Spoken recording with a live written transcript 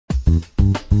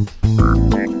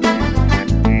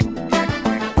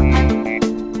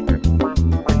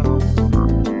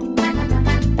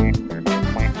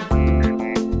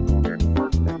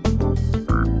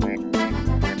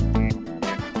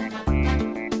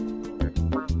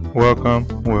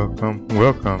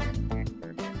Welcome.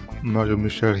 Mario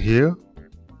Michel here.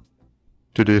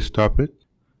 Today's topic,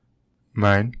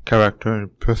 Mind, Character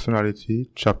and Personality,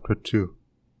 Chapter 2,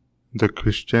 The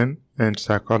Christian and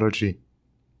Psychology.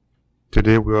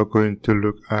 Today we are going to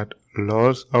look at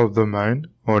laws of the mind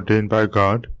ordained by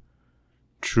God,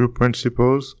 true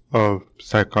principles of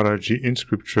psychology in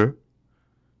Scripture,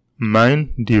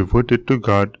 mind devoted to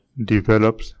God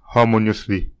develops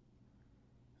harmoniously,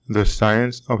 the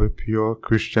science of a pure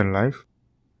Christian life,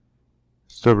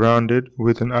 surrounded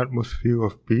with an atmosphere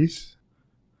of peace,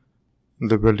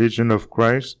 the religion of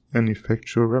Christ, an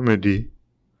effectual remedy,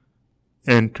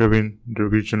 entering the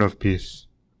region of peace.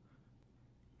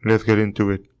 Let's get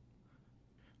into it.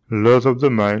 Laws of the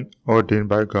mind ordained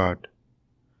by God.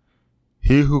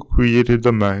 He who created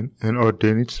the mind and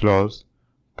ordained its laws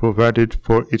provided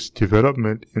for its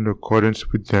development in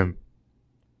accordance with them.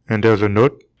 And there's a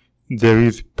note, there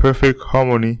is perfect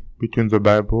harmony between the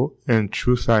Bible and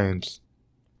true science.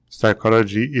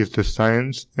 Psychology is the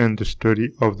science and the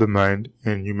study of the mind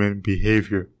and human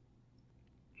behavior.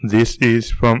 This is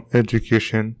from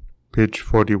Education, page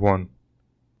 41.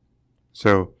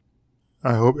 So,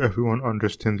 I hope everyone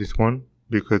understands this one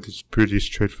because it's pretty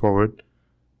straightforward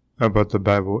about the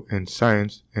Bible and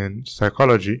science and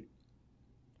psychology.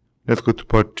 Let's go to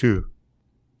part 2.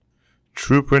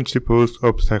 True principles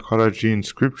of psychology in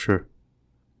Scripture.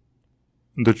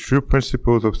 The true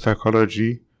principles of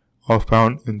psychology are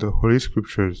found in the Holy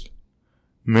Scriptures.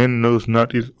 Man knows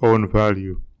not his own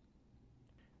value.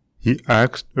 He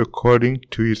acts according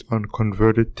to his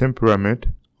unconverted temperament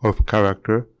of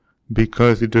character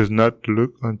because he does not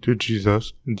look unto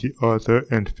Jesus, the author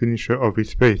and finisher of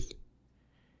his faith.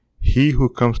 He who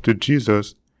comes to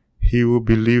Jesus, he who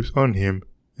believes on him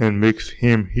and makes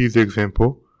him his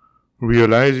example,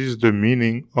 realizes the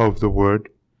meaning of the word,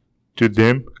 to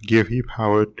them give he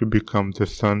power to become the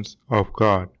sons of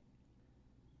God.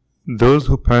 Those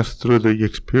who pass through the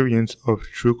experience of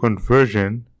true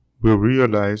conversion will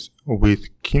realize with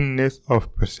keenness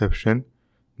of perception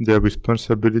their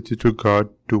responsibility to God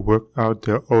to work out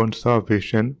their own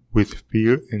salvation with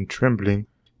fear and trembling,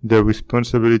 their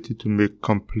responsibility to make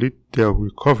complete their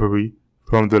recovery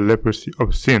from the leprosy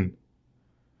of sin.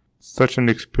 Such an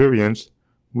experience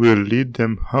will lead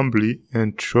them humbly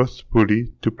and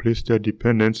trustfully to place their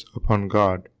dependence upon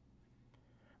God.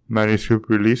 Manuscript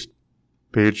released,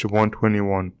 page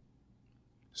 121.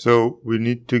 So we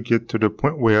need to get to the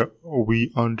point where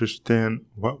we understand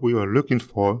what we are looking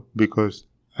for, because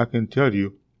I can tell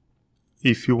you,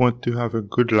 if you want to have a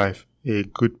good life, a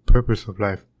good purpose of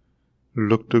life,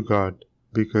 look to God,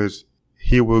 because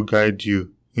He will guide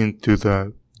you into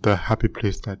the happy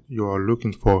place that you are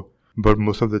looking for. But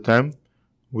most of the time,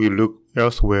 we look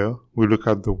elsewhere, we look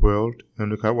at the world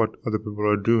and look at what other people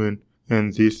are doing,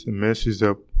 and this messes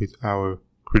up with our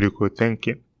critical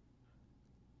thinking.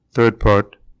 Third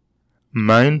part,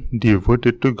 mind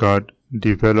devoted to God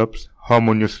develops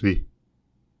harmoniously.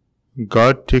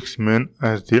 God takes men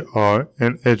as they are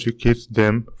and educates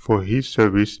them for His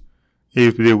service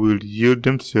if they will yield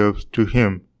themselves to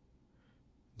Him.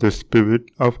 The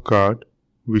Spirit of God,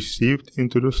 received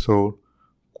into the soul,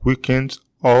 quickens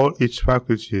all its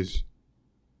faculties.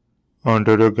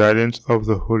 Under the guidance of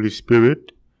the Holy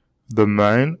Spirit, the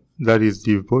mind that is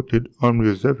devoted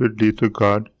unreservedly to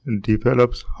God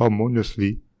develops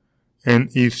harmoniously and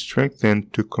is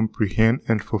strengthened to comprehend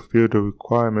and fulfill the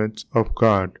requirements of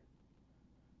God.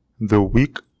 The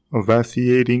weak,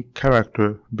 vacillating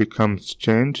character becomes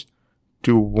changed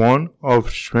to one of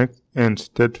strength and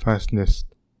steadfastness.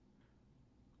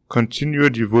 Continual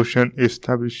devotion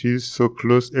establishes so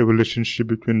close a relationship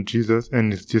between Jesus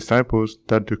and His disciples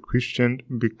that the Christian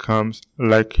becomes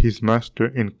like his master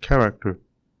in character.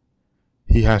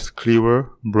 He has clearer,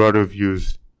 broader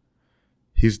views.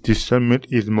 His discernment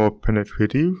is more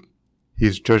penetrative,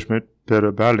 his judgment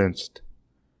better balanced.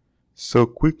 So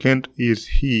quickened is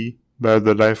he by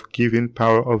the life-giving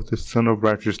power of the Son of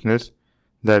Righteousness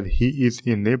that he is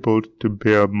enabled to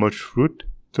bear much fruit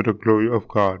to the glory of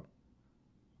God.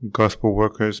 Gospel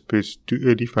Workers, page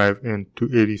 285 and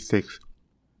 286.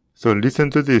 So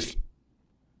listen to this.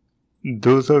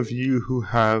 Those of you who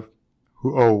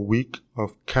are weak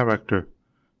of character,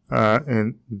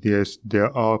 and yes,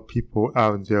 there are people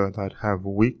out there that have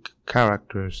weak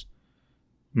characters,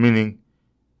 meaning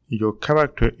your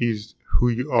character is who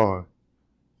you are,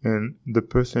 and the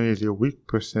person is a weak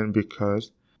person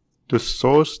because the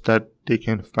source that they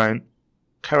can find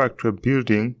character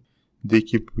building, they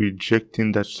keep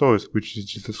rejecting that source, which is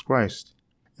Jesus Christ.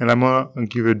 And I'm going to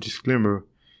give a disclaimer.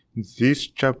 This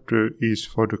chapter is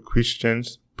for the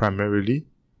Christians primarily,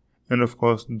 and of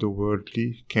course the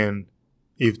worldly can,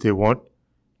 if they want,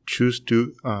 choose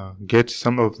to get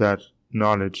some of that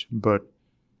knowledge, but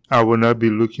I will not be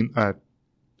looking at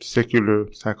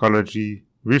secular psychology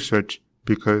research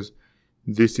because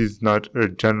this is not a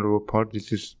general part.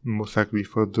 This is most likely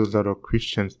for those that are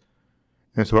Christians.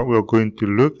 And so what we're going to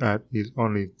look at is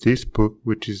only this book,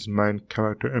 which is Mind,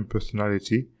 Character, and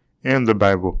Personality, and the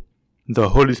Bible. The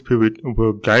Holy Spirit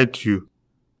will guide you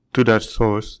to that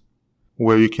source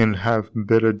where you can have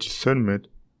better discernment,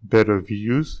 better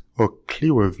views, or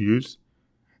clearer views,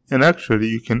 and actually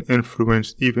you can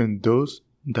influence even those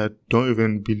that don't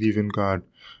even believe in God,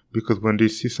 because when they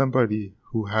see somebody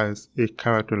who has a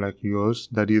character like yours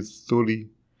that is solely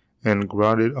and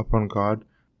grounded upon God,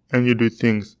 and you do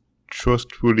things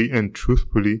trustfully and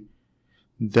truthfully,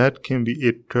 that can be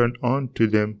a turn on to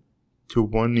them to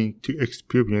wanting to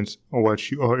experience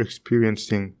what you are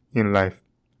experiencing in life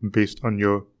based on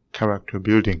your character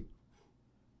building.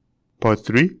 Part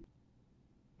 3.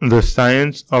 The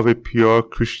science of a pure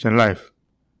Christian life.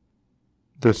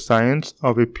 The science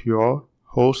of a pure,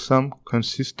 wholesome,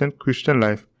 consistent Christian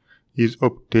life is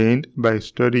obtained by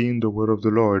studying the Word of the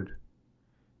Lord.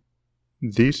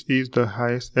 This is the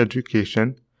highest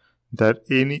education that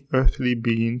any earthly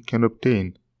being can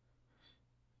obtain.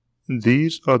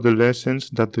 These are the lessons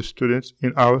that the students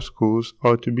in our schools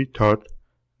are to be taught,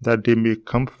 that they may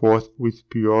come forth with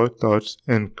pure thoughts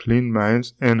and clean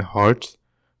minds and hearts,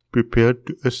 prepared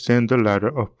to ascend the ladder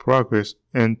of progress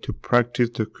and to practice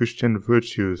the Christian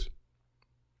virtues.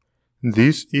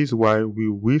 This is why we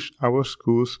wish our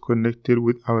schools connected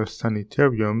with our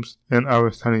sanitariums and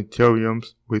our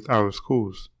sanitariums with our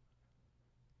schools.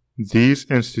 These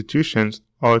institutions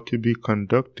are to be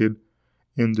conducted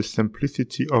in the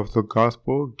simplicity of the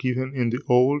gospel given in the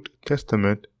Old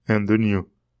Testament and the New.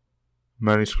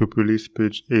 Manuscript release,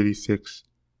 page 86.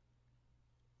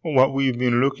 What we've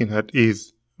been looking at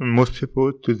is, most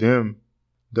people, to them,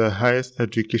 the highest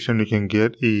education you can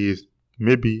get is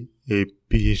maybe a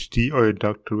PhD or a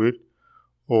doctorate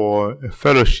or a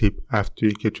fellowship after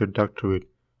you get your doctorate.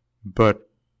 But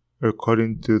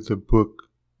according to the book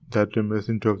that the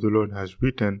messenger of the Lord has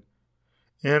written,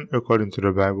 and according to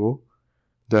the Bible,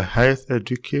 the highest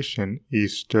education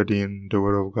is studying the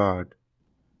Word of God.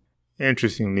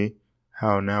 Interestingly,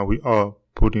 how now we are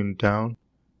putting down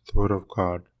the Word of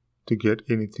God to get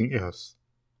anything else.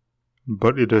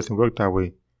 But it doesn't work that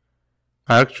way.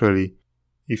 Actually,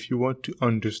 if you want to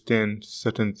understand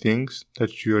certain things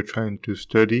that you are trying to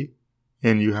study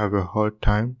and you have a hard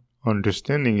time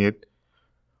understanding it,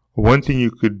 one thing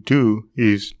you could do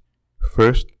is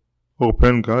first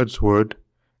open God's Word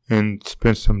and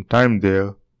spend some time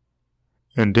there,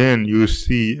 and then you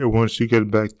see once you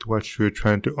get back to what you're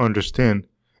trying to understand,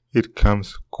 it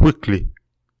comes quickly.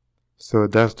 So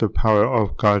that's the power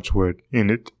of God's Word in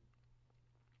it.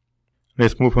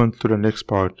 Let's move on to the next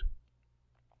part.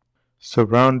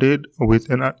 Surrounded with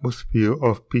an atmosphere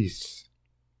of peace.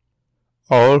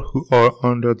 All who are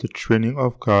under the training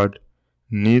of God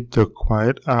need the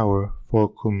quiet hour for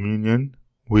communion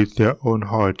with their own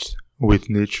hearts, with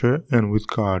nature, and with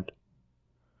God.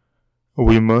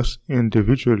 We must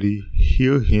individually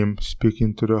hear Him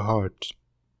speaking to the heart.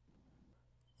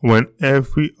 When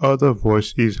every other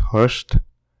voice is hushed,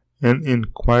 and in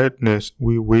quietness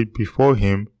we wait before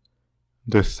Him,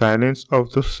 the silence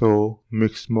of the soul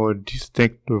makes more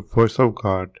distinct the voice of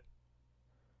God.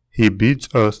 He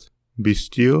bids us, "Be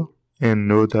still and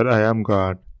know that I am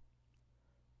God."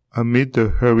 Amid the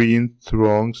hurrying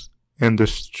throngs and the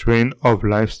strain of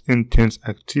life's intense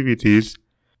activities,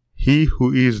 he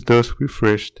who is thus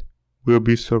refreshed will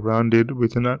be surrounded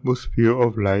with an atmosphere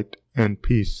of light and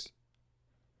peace.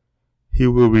 He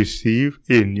will receive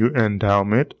a new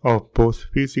endowment of both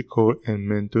physical and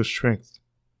mental strength.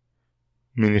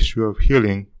 Ministry of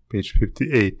Healing, page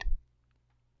 58.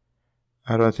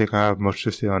 I don't think I have much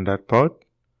to say on that part.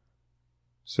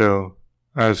 So,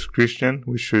 as Christian,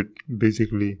 we should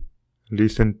basically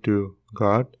listen to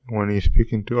God when He's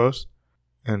speaking to us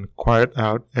and quiet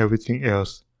out everything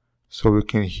else so we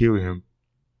can hear Him.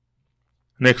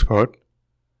 Next part.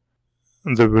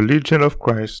 The religion of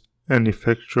Christ, an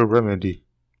effectual remedy.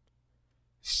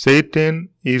 Satan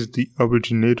is the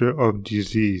originator of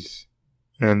disease,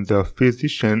 and the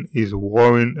physician is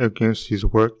warring against his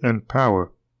work and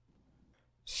power.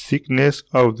 Sickness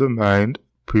of the mind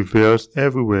prevails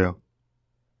everywhere.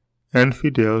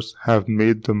 Infidels have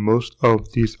made the most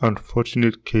of these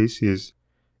unfortunate cases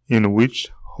in which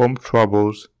home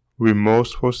troubles,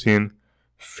 remorse for sin,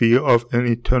 fear of an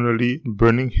eternally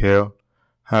burning hell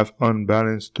have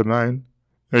unbalanced the mind,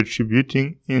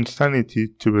 attributing insanity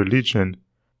to religion.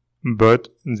 But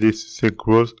this is a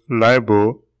gross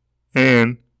libel,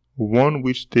 and one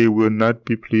which they will not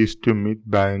be pleased to meet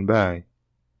by and by.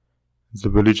 The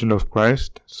religion of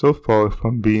Christ, so far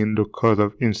from being the cause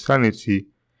of insanity,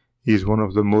 is one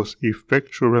of the most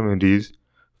effectual remedies,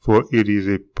 for it is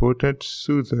a potent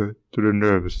soother to the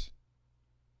nerves.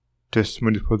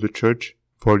 Testimony for the Church,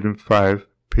 Volume 5,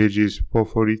 pages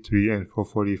 443 and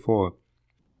 444.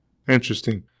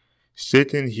 Interesting.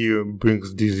 Satan here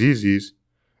brings diseases,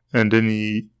 and then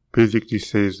he basically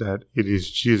says that it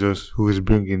is Jesus who is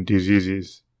bringing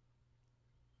diseases.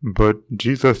 But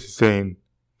Jesus is saying,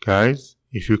 guys,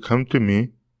 if you come to me,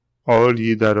 all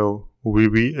ye that are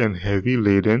weary and heavy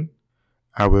laden,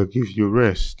 I will give you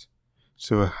rest.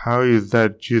 So how is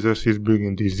that Jesus is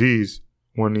bringing disease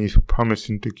when he is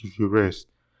promising to give you rest?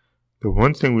 The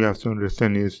one thing we have to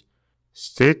understand is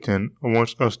Satan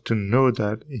wants us to know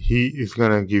that he is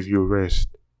going to give you rest.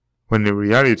 When in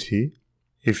reality,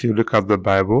 if you look at the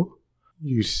Bible,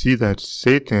 you see that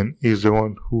Satan is the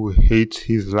one who hates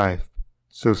his life.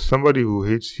 So somebody who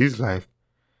hates his life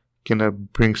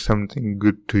cannot bring something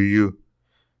good to you.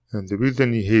 And the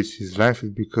reason he hates his life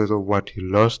is because of what he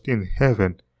lost in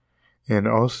heaven. And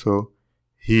also,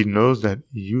 he knows that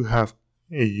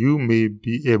you may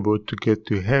be able to get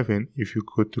to heaven if you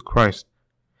go to Christ.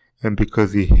 And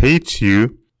because he hates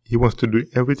you, he wants to do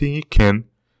everything he can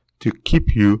to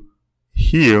keep you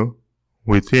here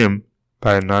with him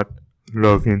by not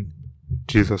loving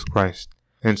Jesus Christ.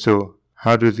 And so,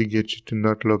 how does he get you to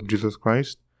not love Jesus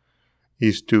Christ?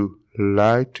 Is to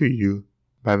lie to you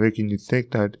by making you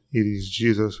think that it is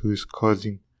Jesus who is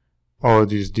causing all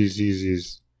these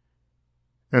diseases.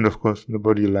 And of course,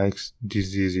 nobody likes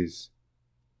diseases.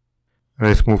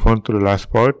 Let's move on to the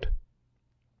last part.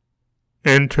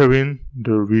 Entering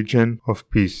the region of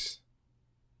peace.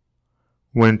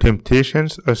 When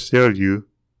temptations assail you,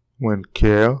 when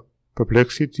care,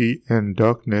 perplexity, and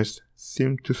darkness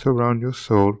seem to surround your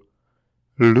soul,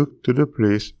 look to the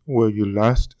place where you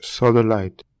last saw the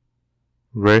light.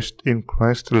 Rest in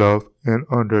Christ's love and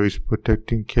under his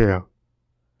protecting care.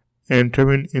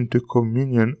 Entering into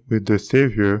communion with the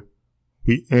Savior,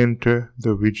 we enter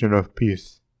the region of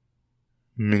peace.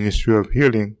 Ministry of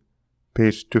Healing,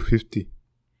 page 250.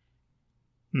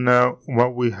 Now,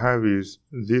 what we have is,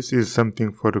 this is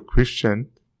something for the Christian.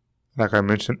 Like I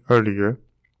mentioned earlier,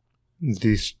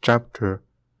 this chapter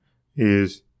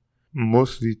is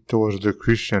mostly towards the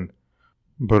Christian.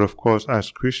 But of course,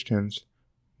 as Christians,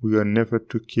 we are never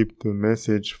to keep the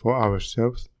message for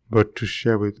ourselves, but to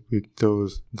share it with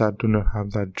those that do not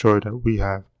have that joy that we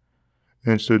have.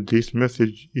 And so this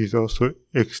message is also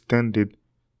extended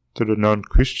to the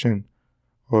non-Christian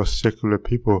or secular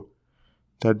people,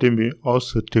 that they may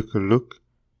also take a look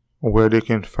where they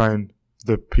can find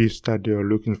the peace that they are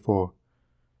looking for.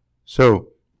 So,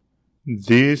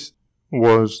 this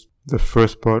was the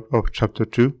first part of chapter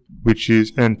 2, which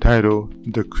is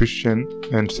entitled The Christian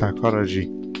and Psychology.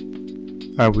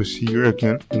 I will see you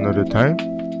again another time.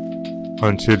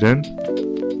 Until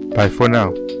then, bye for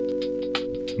now.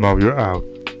 Mario out.